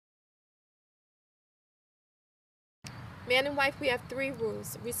Man and wife, we have 3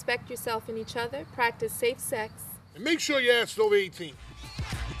 rules. Respect yourself and each other, practice safe sex, and make sure your ass is over 18.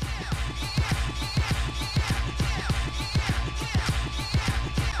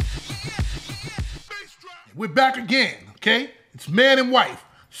 We're back again, okay? It's man and wife.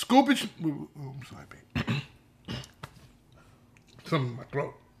 Scoop it. Oh, I'm sorry, babe. Something in my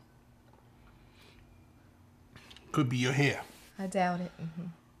throat. Could be your hair. I doubt it. Mm-hmm.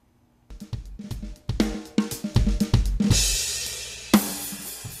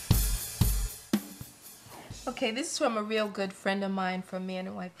 Okay, this is from a real good friend of mine from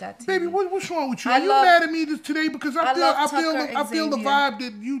manandwife.tv. Baby, what's wrong with you? Are you mad at me today because I feel the vibe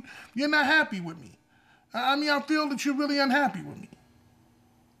that you're not happy with me. I mean, I feel that you're really unhappy with me.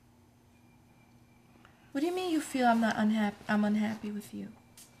 What do you mean you feel I'm unhappy with you?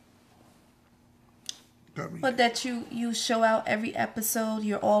 But that you show out every episode,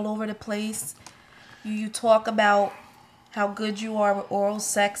 you're all over the place. You talk about how good you are with oral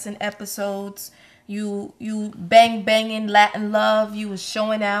sex in episodes. You banging Latin love. You was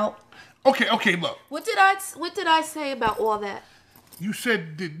showing out. Okay, look. What did I say about all that? You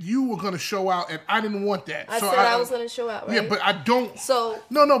said that you were going to show out, and I didn't want that. I said I was going to show out, right? Yeah, but I don't. So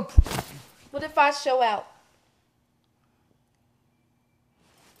No. What if I show out?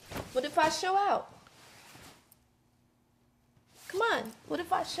 What if I show out? Come on. What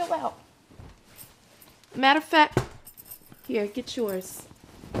if I show out? Matter of fact, here, get yours.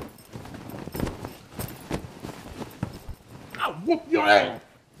 I'll whoop your ass.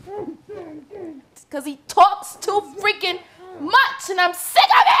 Because he talks too freaking much, and I'm sick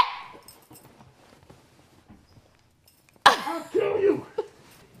of it. I'll kill you.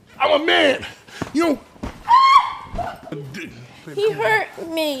 I'm a man. You know. He hurt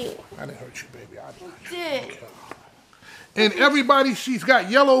me. I didn't hurt you, baby. He did. And everybody, she's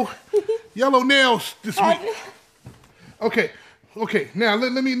got yellow nails this week. Okay. Now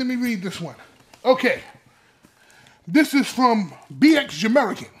let me read this one. Okay. This is from BX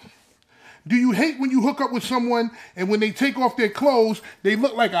Jamerican. Do you hate when you hook up with someone and when they take off their clothes, they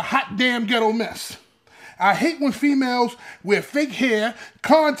look like a hot damn ghetto mess? I hate when females wear fake hair,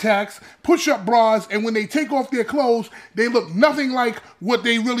 contacts, push-up bras, and when they take off their clothes, they look nothing like what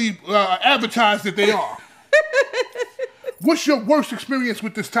they really advertise that they are. What's your worst experience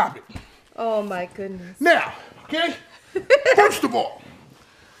with this topic? Oh, my goodness. Now, okay? First of all,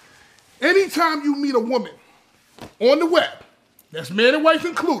 anytime you meet a woman on the web, that's man and wife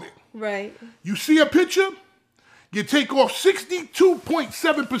included, right? You see a picture, you take off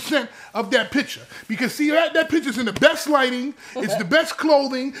 62.7% of that picture. Because see, that picture's in the best lighting, it's the best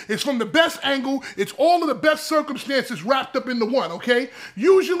clothing, it's from the best angle, it's all of the best circumstances wrapped up into one, okay?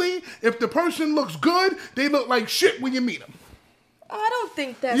 Usually, if the person looks good, they look like shit when you meet them. I don't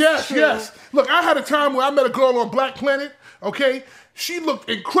think that's true. Yes. Look, I had a time where I met a girl on Black Planet, okay? She looked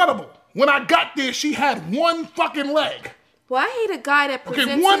incredible. When I got there, she had one fucking leg. Well, I hate a guy that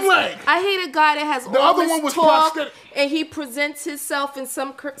presents. Okay, one leg. I hate a guy that has the all other this one was talk prosthetic. And he presents himself in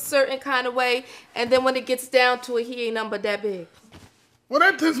some certain kind of way, and then when it gets down to it, he ain't nothing but that big. Well,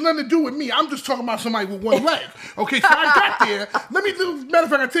 that has nothing to do with me. I'm just talking about somebody with one leg. Okay, so I got there. Matter of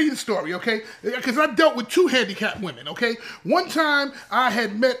fact, I'll tell you the story, okay? Because I dealt with 2 handicapped women, okay? One time, I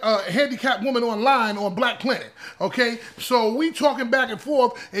had met a handicapped woman online on Black Planet, okay? So we talking back and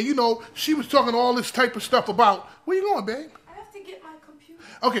forth, and you know, she was talking all this type of stuff about, where you going, babe? I have to get my computer.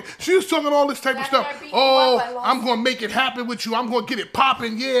 Okay, she was talking all this type of stuff. Oh, I'm going to make it happen with you. I'm going to get it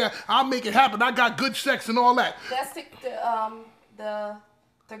popping. Yeah, I'll make it happen. I got good sex and all that. That's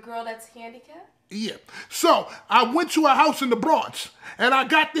the girl that's handicapped? Yeah. So, I went to her house in the Bronx, and I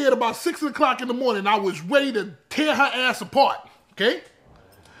got there at about 6 o'clock in the morning. I was ready to tear her ass apart, okay?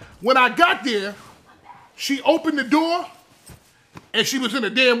 When I got there, she opened the door, and she was in a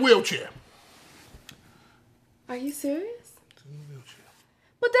damn wheelchair. Are you serious? In a wheelchair.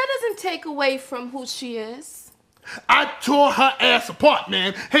 But that doesn't take away from who she is. I tore her ass apart,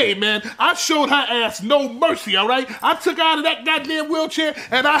 man. Hey, man, I showed her ass no mercy, all right? I took her out of that goddamn wheelchair,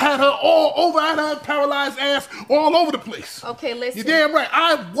 and I had her all over. I had her paralyzed ass all over the place. Okay, listen. You're damn right.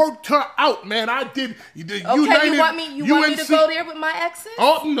 I worked her out, man. I did. Okay, you want me to go there with my exes?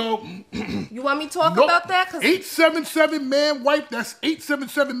 Oh, no. You want me to talk about that? 877 man wife. That's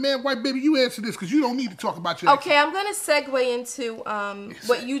 877 man wife, baby. You answer this because you don't need to talk about your Okay, I'm going to segue into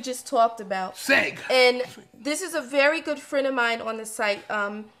what you just talked about. And this is a very good friend of mine on the site,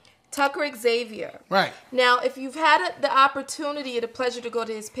 Tucker Xavier. Right. Now, if you've had the opportunity or the pleasure to go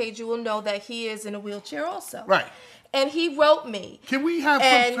to his page, you will know that he is in a wheelchair also. Right. And he wrote me. Can we have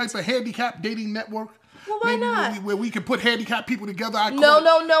some type of handicap dating network? Well, why maybe not? where we can put handicapped people together.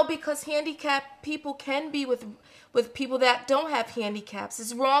 No, because handicapped people can be with people that don't have handicaps.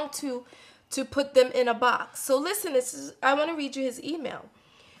 It's wrong to put them in a box. So listen, I want to read you his email.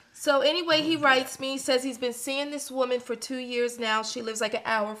 So anyway, he writes me, he says he's been seeing this woman for 2 years now. She lives like an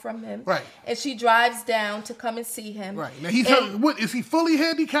hour from him. Right. And she drives down to come and see him. Right. Now what is he fully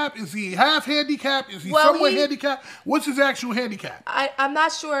handicapped? Is he half handicapped? Is he somewhat handicapped? What's his actual handicap? I'm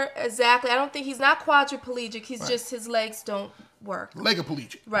not sure exactly. I don't think he's not quadriplegic. He's just his legs don't work.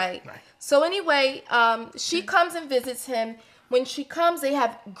 Legaplegic. Right. So anyway, she comes and visits him. When she comes, they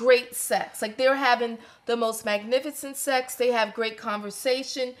have great sex. Like, they're having the most magnificent sex. They have great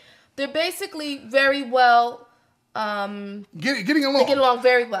conversation. They're basically very well... getting along. They get along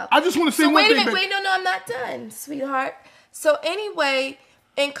very well. I just want to say one thing. Wait, no, I'm not done, sweetheart. So anyway,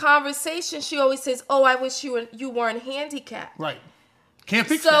 in conversation, she always says, oh, I wish you weren't handicapped. Right. Can't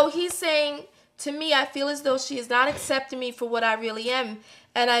fix that. So that. he's saying, to me, I feel as though she is not accepting me for what I really am.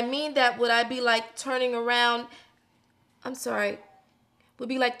 And I mean that, would I be like turning around... I'm sorry. Would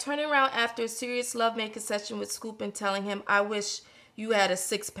be like turning around after a serious lovemaking session with Scoop and telling him, I wish you had a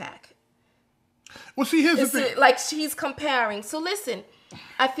 6-pack. Well, see, here's the thing. Like, she's comparing. So listen,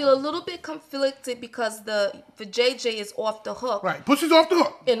 I feel a little bit conflicted because the JJ is off the hook. Right. Pussy's off the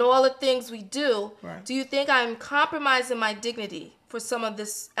hook. In all the things we do. Right. Do you think I'm compromising my dignity for some of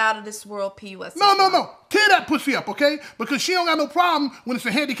this out of this world PUS? No. Tear that pussy up, okay? Because she don't got no problem when it's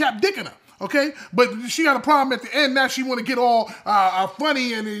a handicapped dick in her. Okay, but she got a problem at the end. Now she want to get all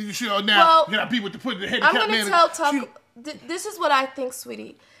funny and she now people to put the handicap man. I'm gonna tell this is what I think,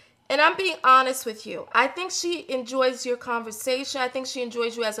 sweetie, and I'm being honest with you. I think she enjoys your conversation. I think she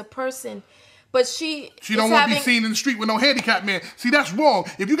enjoys you as a person, but she don't want to be seen in the street with no handicap man. See, that's wrong.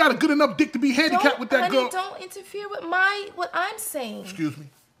 If you got a good enough dick to be handicapped with that girl, don't interfere with what I'm saying. Excuse me,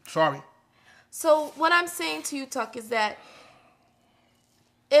 sorry. So what I'm saying to you, Tuck, is that.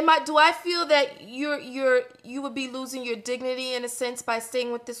 Do I feel that you would be losing your dignity in a sense by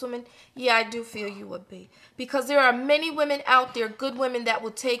staying with this woman? Yeah, I do feel you would be. Because there are many women out there, good women, that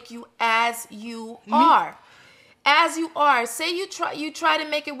will take you as you are. As you are. Say you try to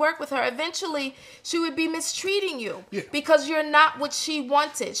make it work with her. Eventually, she would be mistreating you. Yeah. Because you're not what she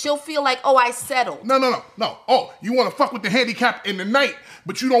wanted. She'll feel like, oh, I settled. No. Oh, you want to fuck with the handicap in the night,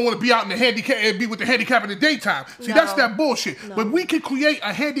 but you don't want to be out in the handicap and be with the handicap in the daytime. See, that's that bullshit. No. But we can create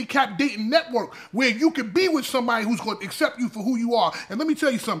a handicap dating network where you can be with somebody who's going to accept you for who you are. And let me tell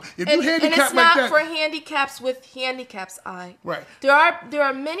you something. If you handicap and it's not for handicaps with handicaps. Right. There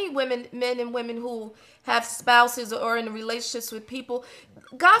are many men and women who have spouses or in relationships with people.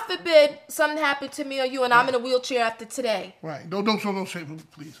 God forbid something happened to me or you and I'm in a wheelchair after today. Right. Don't say,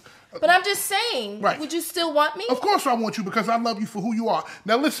 please. But I'm just saying, would you still want me? Of course I want you because I love you for who you are.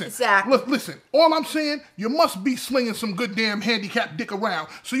 Now listen. Exactly. Listen. All I'm saying, you must be slinging some good damn handicapped dick around.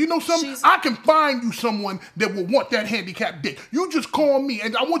 So you know something? I can find you someone that will want that handicapped dick. You just call me,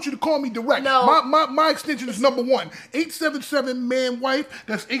 and I want you to call me direct. No. My extension is number 1. 877 man wife.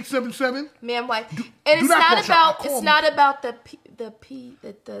 That's 877 man wife. And it's not about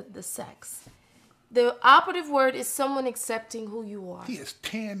the sex. The operative word is someone accepting who you are. He is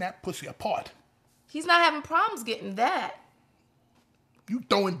tearing that pussy apart. He's not having problems getting that. You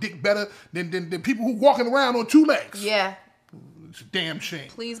throwing dick better than people who walking around on 2 legs. Yeah. It's a damn shame.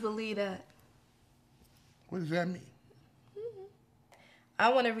 Please believe that. What does that mean?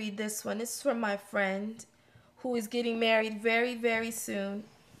 I want to read this one. This is from my friend who is getting married very, very soon.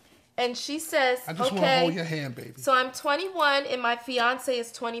 And she says, I just want to hold your hand, baby. So I'm 21 and my fiance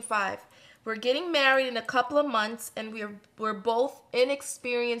is 25. We're getting married in a couple of months, and we're both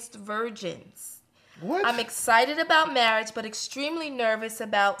inexperienced virgins. What? I'm excited about marriage, but extremely nervous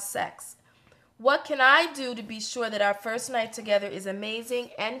about sex. What can I do to be sure that our first night together is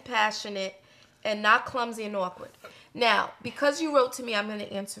amazing and passionate and not clumsy and awkward? Now, because you wrote to me, I'm going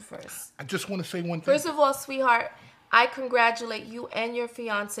to answer first. I just want to say one thing. First of all, sweetheart, I congratulate you and your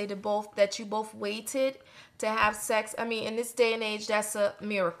fiance that you both waited to have sex. I mean, in this day and age, that's a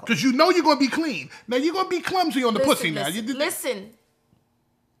miracle. Because you know you're going to be clean. Now, you're going to be clumsy on the pussy now. Listen.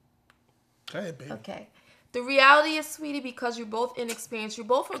 Go ahead, baby. Okay. The reality is, sweetie, because you're both inexperienced, you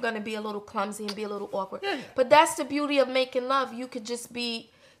both are going to be a little clumsy and be a little awkward. Yeah. But that's the beauty of making love. You could just be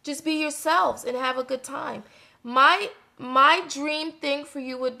yourselves and have a good time. My dream thing for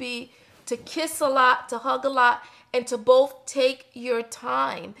you would be to kiss a lot, to hug a lot, and to both take your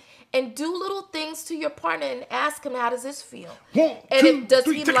time and do little things to your partner and ask him, how does this feel? Does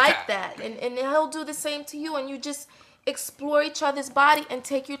he like that? And he'll do the same to you. And you just explore each other's body and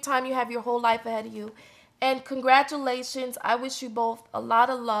take your time. You have your whole life ahead of you. And congratulations. I wish you both a lot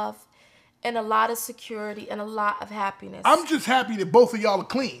of love and a lot of security and a lot of happiness. I'm just happy that both of y'all are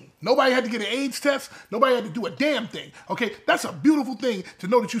clean. Nobody had to get an AIDS test. Nobody had to do a damn thing. Okay, that's a beautiful thing to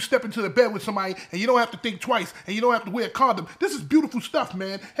know that you step into the bed with somebody and you don't have to think twice and you don't have to wear a condom. This is beautiful stuff,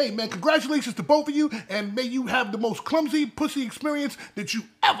 man. Hey, man, congratulations to both of you, and may you have the most clumsy pussy experience that you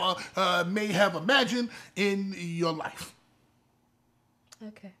ever may have imagined in your life.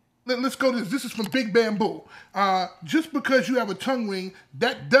 Okay. Let's go to this. This is from Big Bamboo. Just because you have a tongue ring,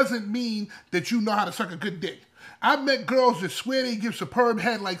 that doesn't mean that you know how to suck a good dick. I've met girls that swear they give superb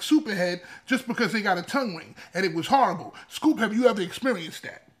head like Superhead just because they got a tongue ring, and it was horrible. Scoop, have you ever experienced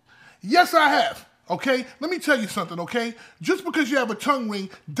that? Yes, I have. Okay? Let me tell you something, okay? Just because you have a tongue ring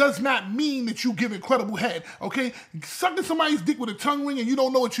does not mean that you give incredible head, okay? Sucking somebody's dick with a tongue ring and you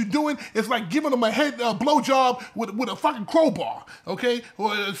don't know what you're doing, it's like giving them a head blowjob with a fucking crowbar, okay?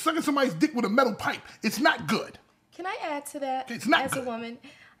 Or sucking somebody's dick with a metal pipe. It's not good. Can I add to that? It's not as good. A woman,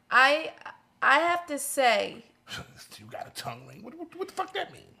 I have to say, you got a tongue ring. What the fuck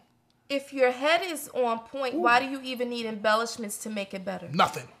that mean? If your head is on point, why do you even need embellishments to make it better?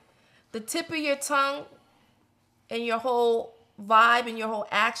 Nothing. The tip of your tongue and your whole vibe and your whole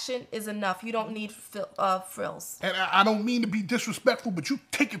action is enough. You don't need frills. And I don't mean to be disrespectful, but you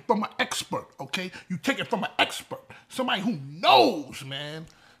take it from an expert, okay? You take it from an expert. Somebody who knows, man.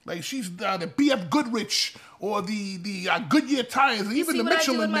 Like she's the B.F. Goodrich or the Goodyear tires, and even the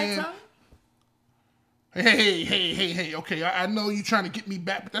Michelin man. Hey. Okay, I know you're trying to get me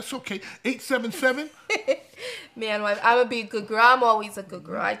back, but that's okay. 877. Man, I'm going to be a good girl. I'm always a good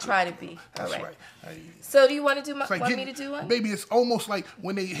girl. I try to be. All right. So do you want to do want me to do one? Baby, it's almost like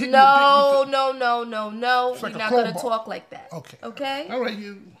when they hit No. It's We're like not going to talk like that. Okay. Okay? All right,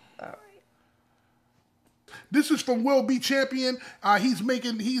 All right. This is from Will Be Champion. He's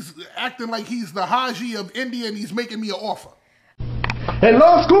acting like he's the Haji of India, and he's making me an offer.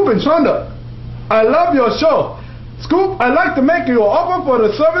 Hello, Scoop and Shonda. I love your show. Scoop, I'd like to make you an offer for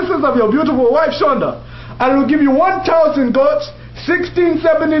the services of your beautiful wife, Shonda. I will give you 1,000 goats, 16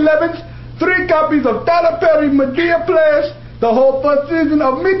 7-Elevens, 3 copies of Tyler Perry Medea Plays, the whole first season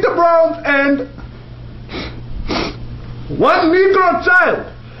of Meet the Browns, and 1 Negro child.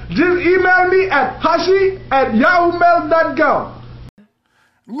 Just email me at hashi@yahoomail.com.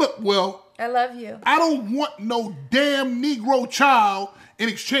 Look, Will. I love you. I don't want no damn Negro child in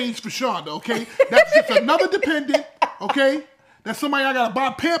exchange for Shonda, okay? That's just another dependent, okay? That's somebody I gotta buy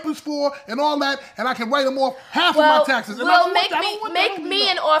Pampers for and all that, and I can write them off half of my taxes. And make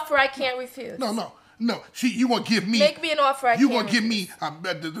me an offer I can't refuse. No. You want to give me? Make me an offer I can't refuse. You want to give me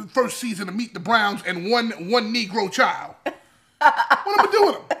the first season of Meet the Browns and one Negro child? What am I doing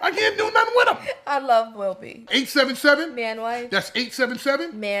with them? I can't do nothing with them. I love Wilby. 877? Man wife. That's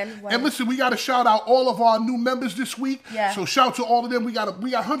 877? Man wife. And listen, we got to shout out all of our new members this week. Yeah. So shout to all of them. We got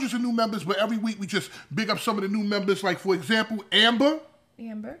hundreds of new members, but every week we just big up some of the new members. Like, for example, Amber.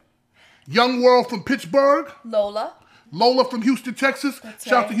 Young World from Pittsburgh. Lola from Houston, Texas.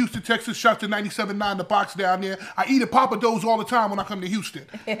 Shout to Houston, Texas. Shout to 97.9 The Box down there. I eat at Papa Do's all the time when I come to Houston.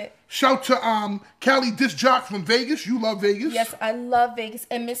 Shout to Callie Disc Jock from Vegas. You love Vegas. Yes, I love Vegas.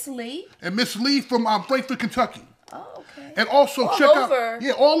 And Miss Lee. And Miss Lee from Frankfort, Kentucky. Oh, okay. And also all check over. out.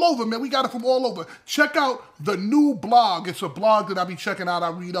 Yeah, all over, man. We got it from all over. Check out the new blog. It's a blog that I'll be checking out. I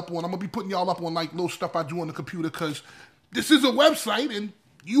read up on. I'm going to be putting y'all up on like little stuff I do on the computer because this is a website and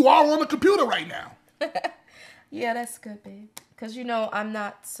you are on the computer right now. Yeah, that's good, babe. Because, I'm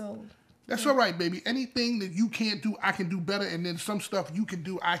not so... That's all right, baby. Anything that you can't do, I can do better. And then some stuff you can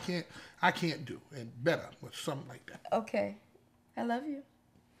do, I can't do. And better, or something like that. Okay. I love you.